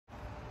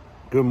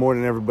Good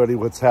morning, everybody.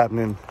 What's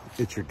happening?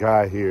 It's your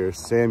guy here,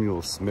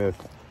 Samuel Smith,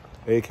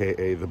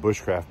 aka the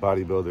Bushcraft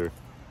Bodybuilder.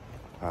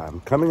 I'm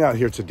coming out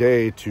here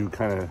today to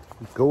kind of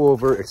go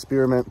over,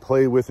 experiment,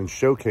 play with, and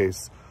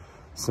showcase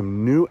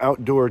some new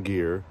outdoor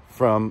gear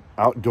from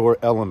Outdoor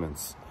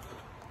Elements.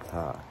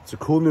 It's a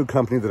cool new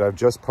company that I've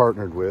just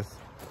partnered with,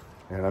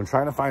 and I'm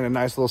trying to find a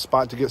nice little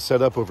spot to get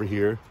set up over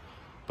here.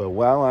 But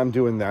while I'm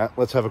doing that,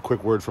 let's have a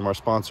quick word from our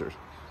sponsors.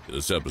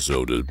 This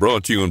episode is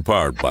brought to you in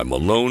part by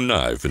Malone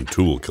Knife and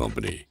Tool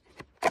Company.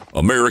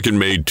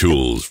 American-made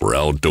tools for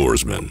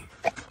outdoorsmen.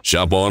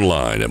 Shop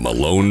online at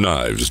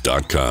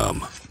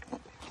maloneknives.com.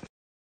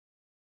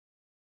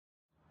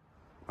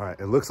 All right,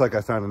 it looks like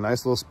I found a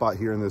nice little spot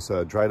here in this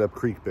dried up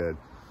creek bed.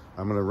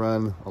 I'm gonna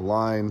run a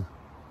line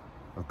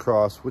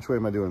across. Which way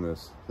am I doing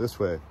this? This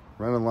way.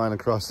 Run a line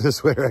across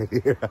this way right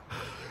here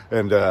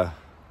and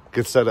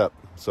get set up.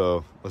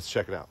 So let's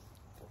check it out.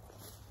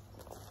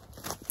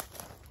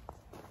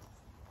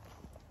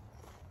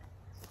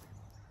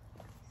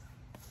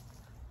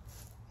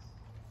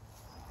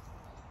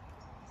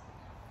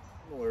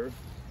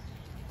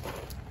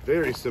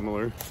 Very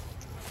similar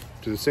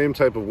to the same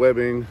type of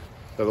webbing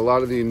that a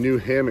lot of the new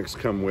hammocks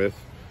come with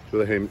to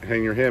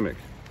hang your hammock.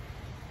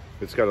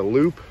 It's got a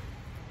loop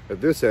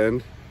at this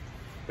end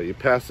that you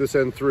pass this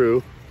end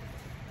through,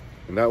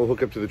 and that will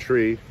hook up to the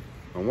tree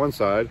on one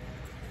side,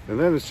 and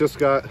then it's just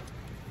got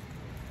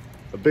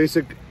a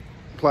basic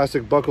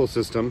plastic buckle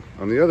system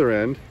on the other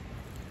end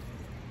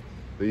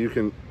that you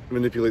can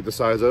manipulate the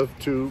size of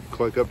to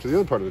click up to the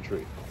other part of the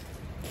tree.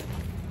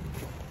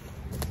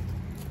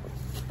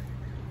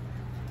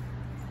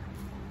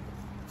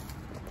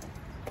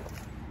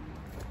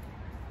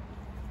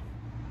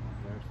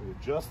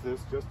 Adjust this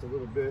just a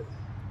little bit.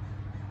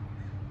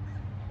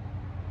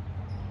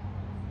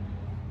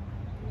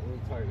 A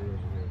little tighter over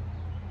here.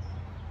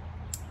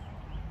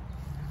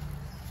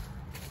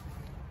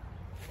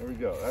 There we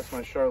go. That's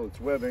my Charlotte's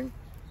webbing.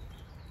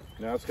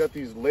 Now it's got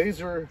these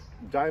laser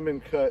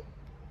diamond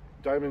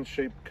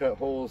shaped cut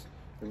holes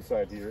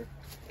inside here.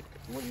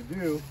 And what you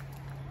do,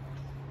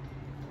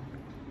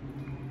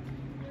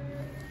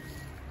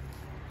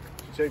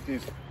 you take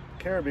these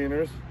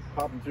carabiners,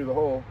 pop them through the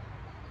hole.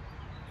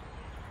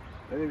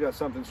 Then you've got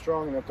something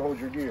strong enough to hold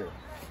your gear.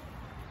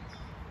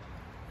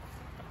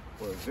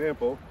 For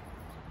example,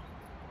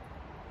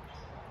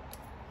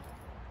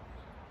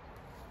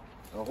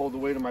 I'll hold the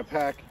weight of my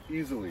pack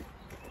easily.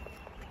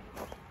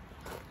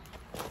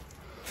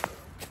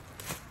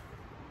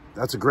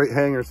 That's a great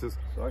hanger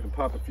system. So I can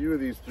pop a few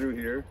of these through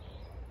here.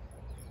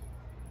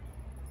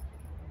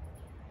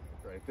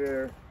 Right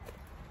there.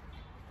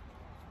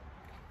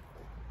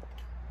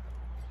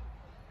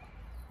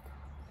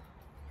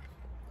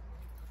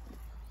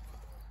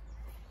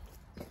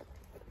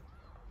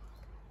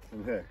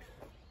 And heck,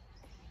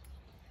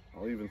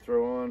 I'll even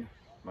throw on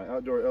my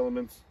Outdoor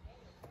Elements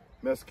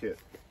mess kit.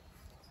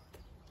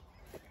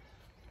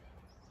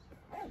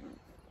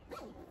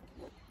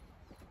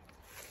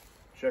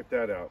 Check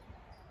that out.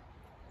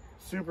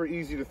 Super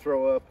easy to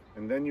throw up,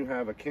 and then you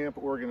have a camp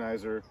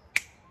organizer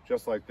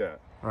just like that.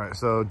 All right,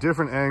 so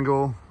different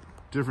angle,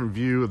 different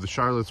view of the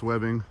Charlotte's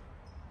webbing.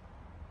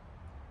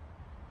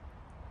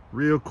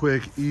 Real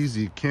quick,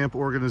 easy camp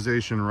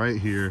organization right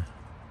here.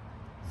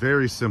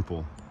 Very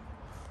simple.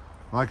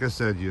 Like I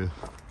said, you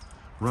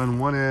run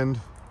one end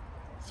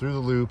through the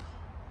loop,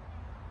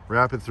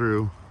 wrap it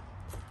through.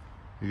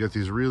 You get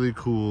these really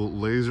cool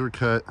laser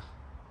cut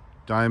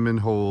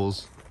diamond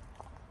holes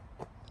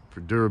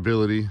for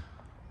durability.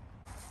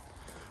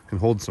 Can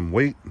hold some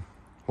weight,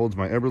 holds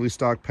my Eberly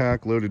stock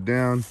pack loaded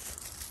down.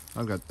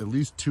 I've got at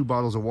least 2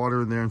 bottles of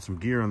water in there and some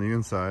gear on the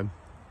inside.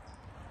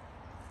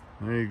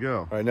 There you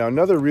go. All right, now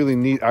another really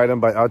neat item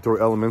by Outdoor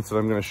Elements that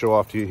I'm gonna show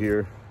off to you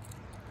here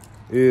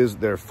is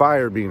their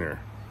firebiner.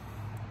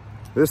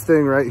 This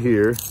thing right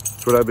here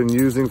is what I've been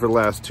using for the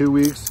last 2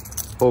 weeks.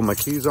 Hold my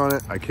keys on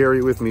it. I carry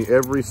it with me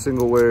every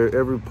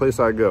place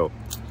I go.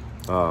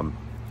 A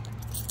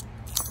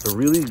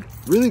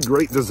really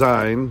great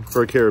design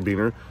for a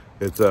carabiner.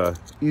 It's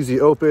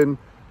easy open,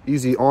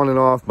 easy on and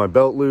off my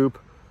belt loop.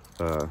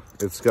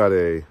 It's got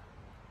a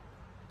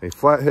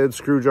flathead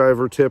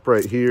screwdriver tip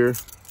right here.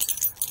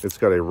 It's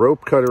got a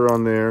rope cutter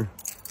on there.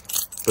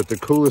 But the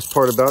coolest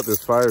part about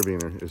this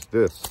firebiner is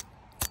this.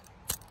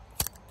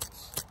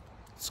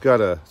 It's got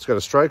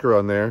a striker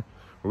on there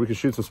where we can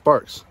shoot some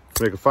sparks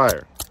to make a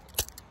fire.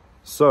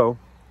 So,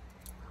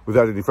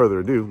 without any further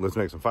ado, let's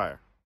make some fire.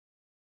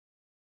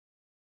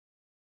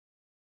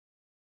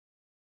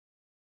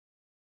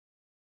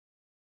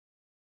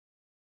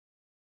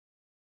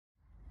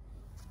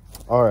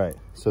 All right,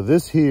 so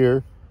this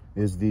here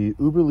is the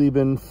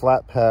Uberleben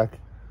flat pack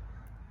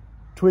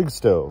twig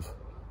stove.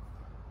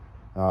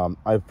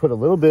 I've put a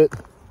little bit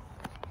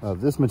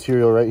of this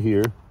material right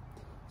here,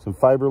 some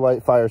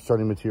Fiberlight fire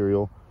starting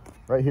material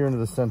right here into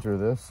the center of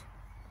this.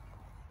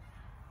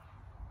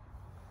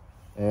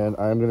 And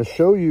I'm going to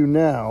show you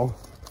now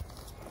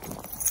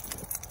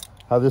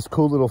how this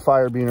cool little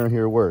firebiner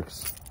here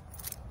works.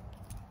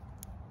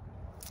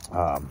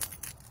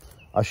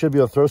 I should be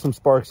able to throw some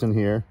sparks in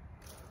here.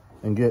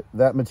 and get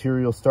that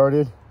material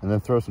started, and then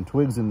throw some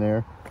twigs in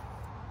there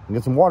and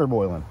get some water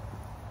boiling.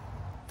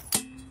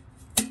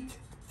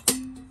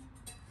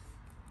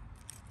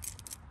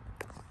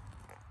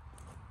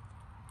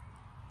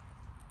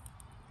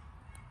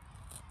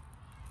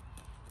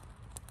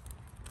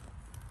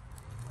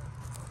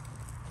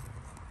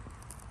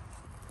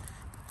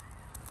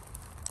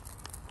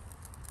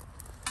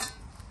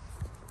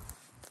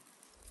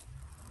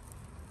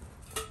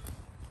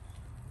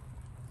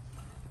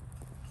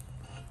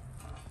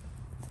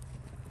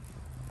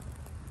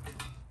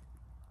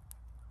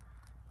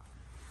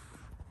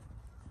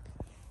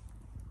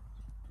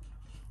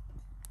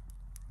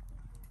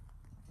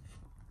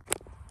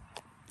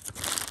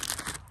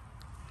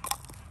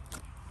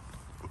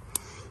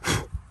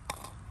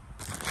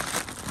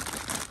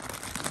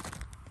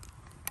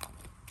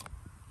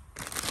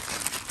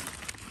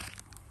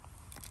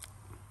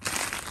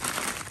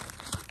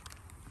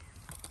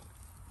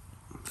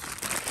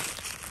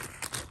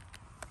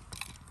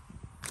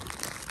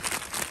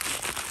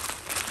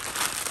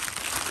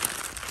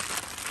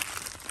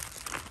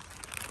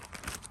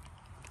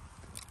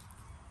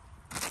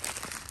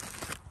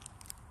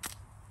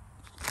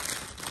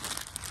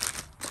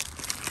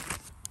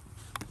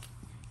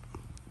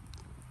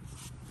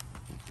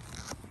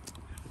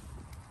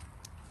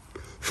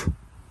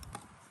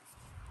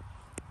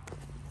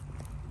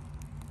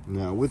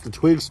 Now with the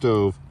twig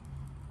stove,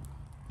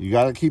 you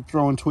got to keep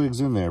throwing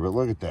twigs in there, but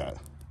look at that.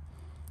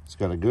 It's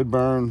got a good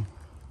burn.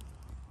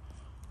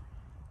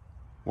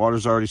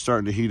 Water's already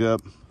starting to heat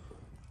up.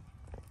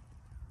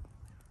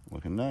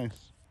 Looking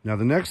nice. Now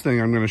the next thing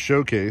I'm going to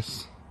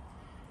showcase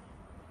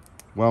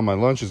while my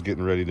lunch is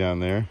getting ready down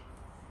there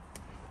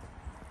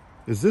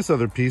is this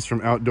other piece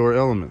from Outdoor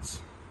Elements.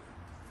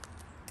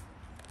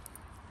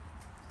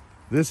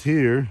 This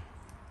here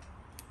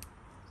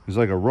is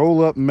like a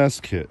roll-up mess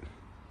kit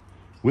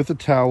with a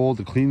towel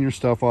to clean your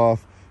stuff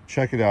off.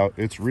 Check it out,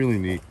 it's really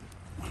neat.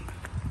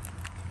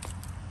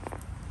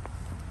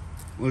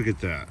 Look at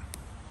that.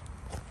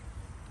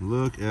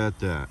 Look at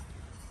that.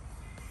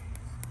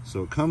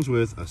 So it comes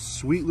with a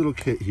sweet little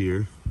kit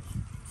here.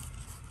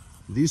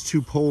 These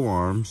two pole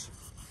arms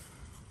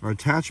are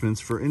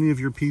attachments for any of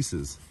your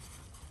pieces,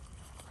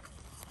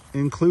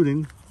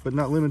 including, but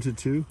not limited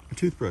to, a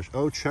toothbrush.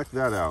 Oh, check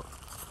that out.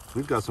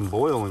 We've got some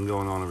boiling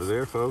going on over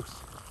there, folks.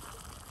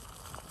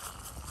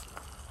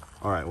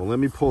 All right, well, let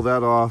me pull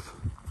that off,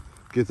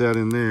 get that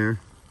in there,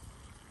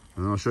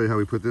 and I'll show you how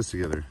we put this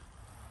together.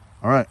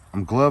 All right,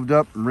 I'm gloved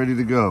up and ready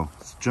to go.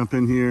 Let's jump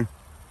in here,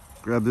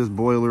 grab this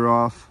boiler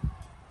off.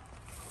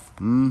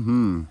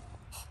 Let's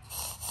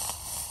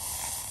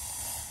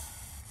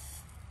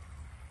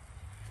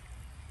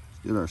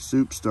get our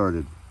soup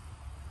started.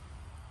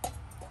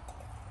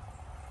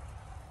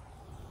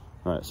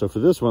 All right, so for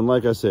this one,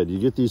 like I said, you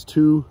get these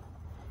two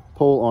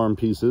pole arm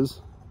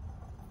pieces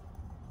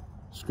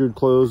screwed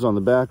closed on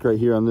the back right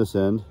here on this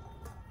end.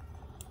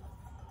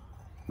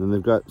 Then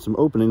they've got some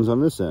openings on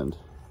this end.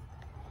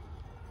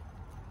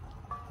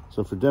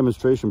 So for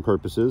demonstration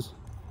purposes,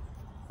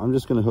 I'm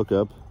just going to hook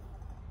up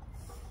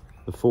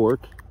the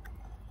fork.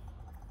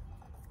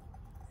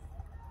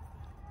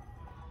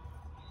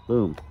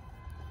 Boom.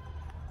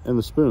 And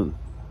the spoon.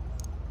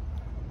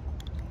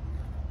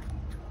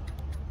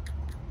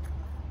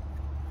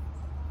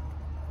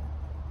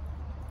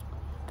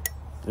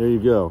 There you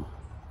go.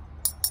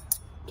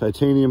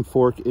 Titanium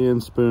fork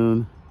and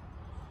spoon.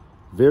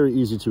 Very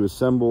easy to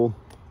assemble.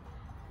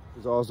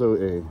 There's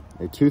also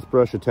a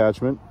toothbrush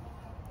attachment.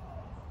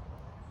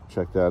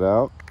 Check that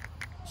out.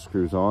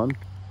 Screws on.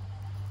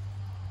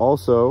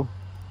 Also,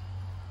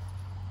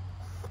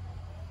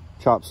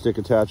 chopstick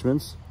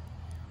attachments.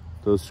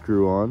 Those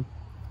screw on.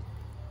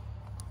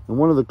 And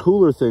one of the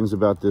cooler things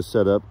about this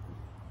setup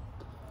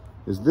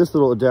is this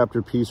little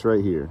adapter piece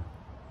right here.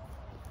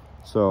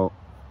 So,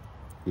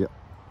 yeah,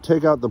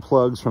 take out the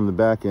plugs from the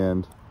back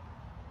end.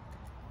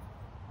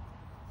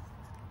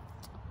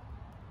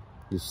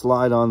 You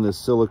slide on this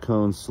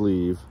silicone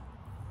sleeve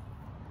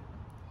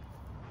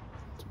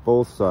to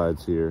both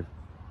sides here.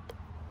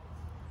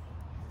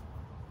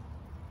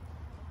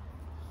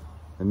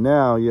 And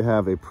now you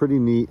have a pretty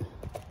neat,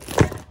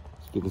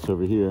 let's get this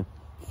over here,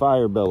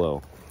 fire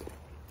bellow.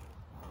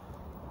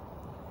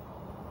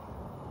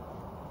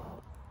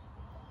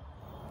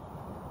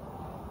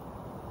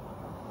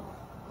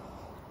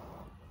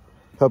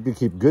 Help you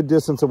keep good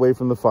distance away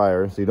from the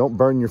fire so you don't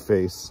burn your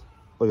face.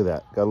 Look at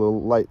that, got a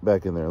little light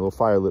back in there, a little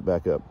fire lit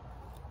back up.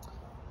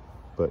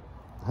 But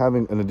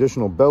having an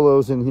additional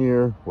bellows in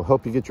here will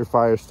help you get your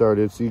fire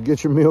started so you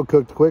get your meal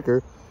cooked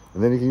quicker,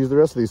 and then you can use the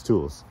rest of these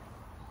tools.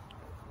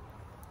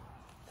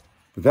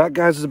 That,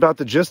 guys, is about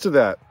the gist of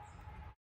that.